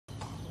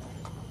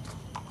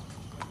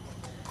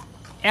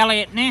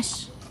Elliot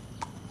Ness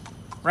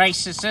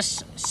races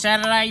this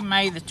Saturday,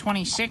 May the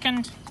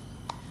 22nd.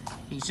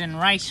 He's in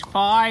race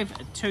 5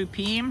 at 2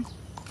 p.m.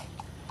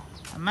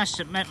 I must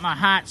admit my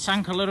heart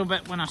sunk a little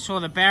bit when I saw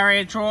the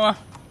barrier draw.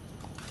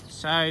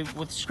 So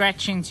with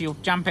scratchings he'll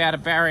jump out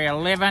of barrier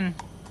 11.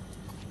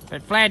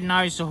 But Vlad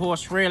knows the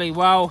horse really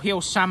well.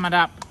 He'll sum it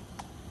up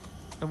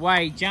the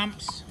way he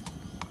jumps.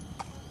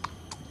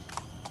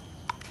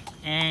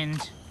 And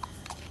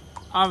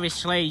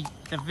obviously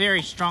the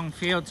very strong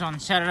fields on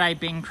Saturday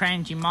being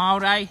Cranji Mile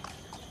Day.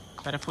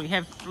 But if we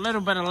have a little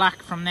bit of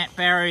luck from that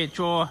barrier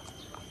draw,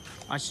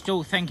 I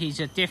still think he's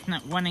a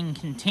definite winning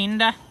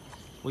contender.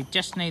 We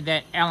just need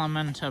that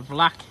element of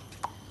luck.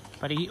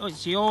 But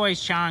he's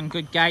always showing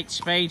good gate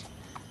speed.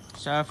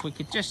 So if we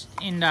could just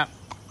end up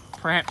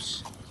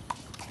perhaps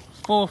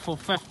 4th or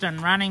 5th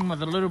in running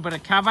with a little bit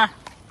of cover,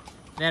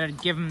 that'd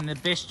give him the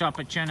best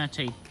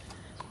opportunity.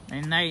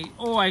 And they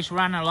always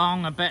run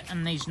along a bit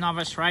in these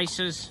novice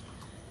races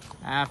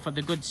for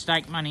the good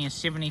stake money of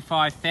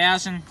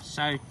 75,000.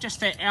 So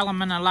just that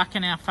element of luck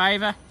in our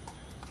favour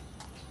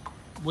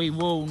we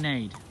will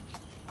need.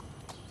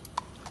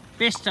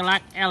 Best of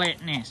luck,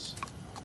 Elliot Ness.